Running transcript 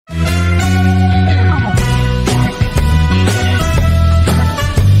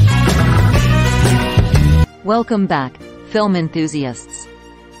Welcome back, film enthusiasts.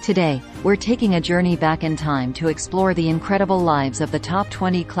 Today, we're taking a journey back in time to explore the incredible lives of the top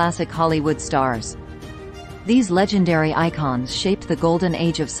 20 classic Hollywood stars. These legendary icons shaped the golden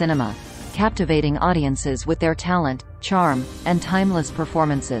age of cinema, captivating audiences with their talent, charm, and timeless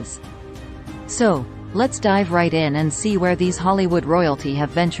performances. So, let's dive right in and see where these Hollywood royalty have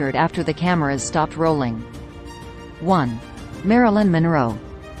ventured after the cameras stopped rolling. 1. Marilyn Monroe.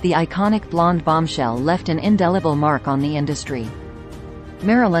 The iconic blonde bombshell left an indelible mark on the industry.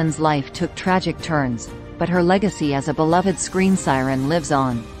 Marilyn's life took tragic turns, but her legacy as a beloved screen siren lives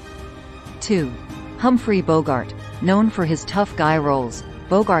on. 2. Humphrey Bogart. Known for his tough guy roles,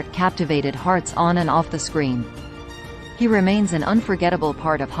 Bogart captivated hearts on and off the screen. He remains an unforgettable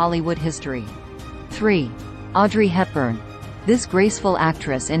part of Hollywood history. 3. Audrey Hepburn. This graceful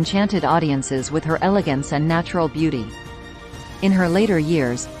actress enchanted audiences with her elegance and natural beauty. In her later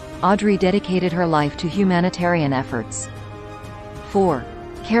years, Audrey dedicated her life to humanitarian efforts. 4.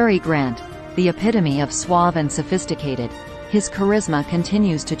 Cary Grant. The epitome of suave and sophisticated, his charisma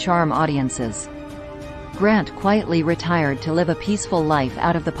continues to charm audiences. Grant quietly retired to live a peaceful life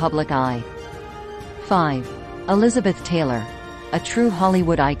out of the public eye. 5. Elizabeth Taylor. A true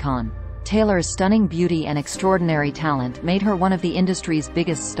Hollywood icon, Taylor's stunning beauty and extraordinary talent made her one of the industry's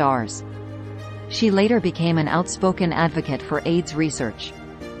biggest stars. She later became an outspoken advocate for AIDS research.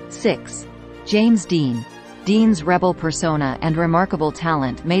 6. James Dean. Dean's rebel persona and remarkable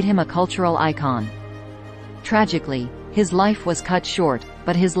talent made him a cultural icon. Tragically, his life was cut short,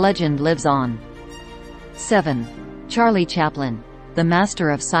 but his legend lives on. 7. Charlie Chaplin. The master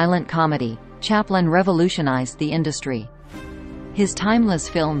of silent comedy, Chaplin revolutionized the industry. His timeless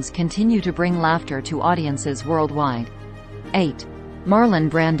films continue to bring laughter to audiences worldwide. 8. Marlon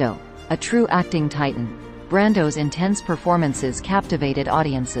Brando. A true acting titan, Brando's intense performances captivated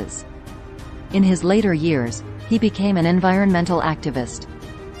audiences. In his later years, he became an environmental activist.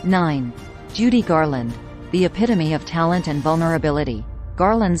 9. Judy Garland. The epitome of talent and vulnerability,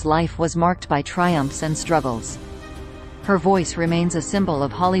 Garland's life was marked by triumphs and struggles. Her voice remains a symbol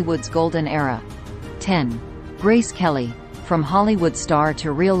of Hollywood's golden era. 10. Grace Kelly. From Hollywood star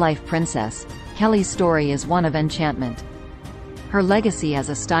to real-life princess, Kelly's story is one of enchantment. Her legacy as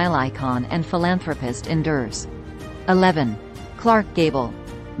a style icon and philanthropist endures. 11. Clark Gable.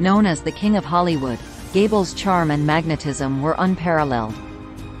 Known as the King of Hollywood, Gable's charm and magnetism were unparalleled.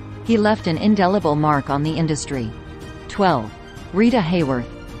 He left an indelible mark on the industry. 12. Rita Hayworth.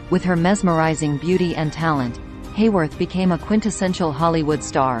 With her mesmerizing beauty and talent, Hayworth became a quintessential Hollywood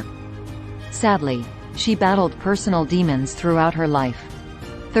star. Sadly, she battled personal demons throughout her life.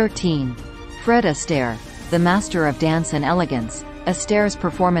 13. Fred Astaire. The master of dance and elegance, Astaire's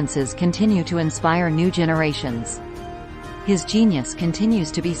performances continue to inspire new generations. His genius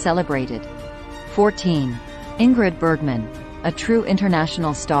continues to be celebrated. 14. Ingrid Bergman. A true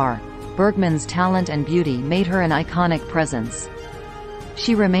international star, Bergman's talent and beauty made her an iconic presence.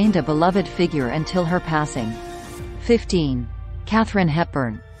 She remained a beloved figure until her passing. 15. Katharine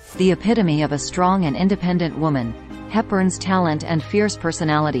Hepburn. The epitome of a strong and independent woman, Hepburn's talent and fierce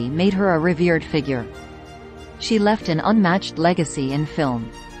personality made her a revered figure. She left an unmatched legacy in film.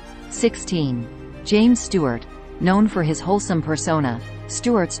 16. James Stewart. Known for his wholesome persona,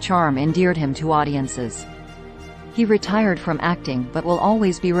 Stewart's charm endeared him to audiences. He retired from acting but will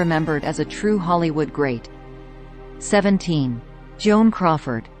always be remembered as a true Hollywood great. 17. Joan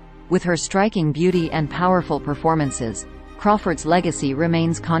Crawford. With her striking beauty and powerful performances, Crawford's legacy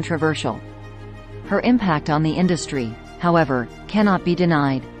remains controversial. Her impact on the industry, however, cannot be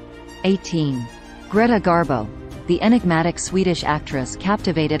denied. 18. Greta Garbo. The enigmatic Swedish actress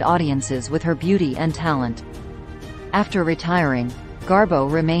captivated audiences with her beauty and talent. After retiring, Garbo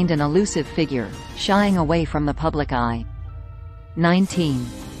remained an elusive figure, shying away from the public eye. 19.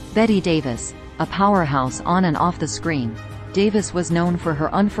 Bette Davis. A powerhouse on and off the screen, Davis was known for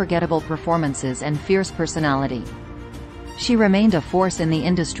her unforgettable performances and fierce personality. She remained a force in the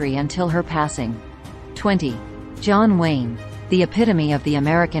industry until her passing. 20. John Wayne. The epitome of the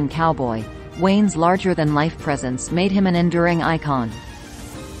American cowboy, Wayne's larger-than-life presence made him an enduring icon.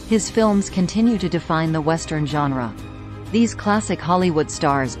 His films continue to define the Western genre. These classic Hollywood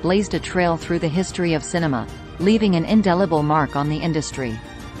stars blazed a trail through the history of cinema, leaving an indelible mark on the industry.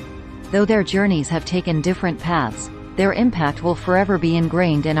 Though their journeys have taken different paths, their impact will forever be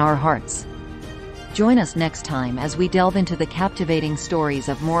ingrained in our hearts. Join us next time as we delve into the captivating stories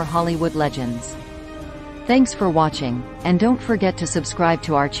of more Hollywood legends. Thanks for watching, and don't forget to subscribe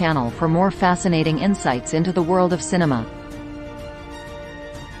to our channel for more fascinating insights into the world of cinema.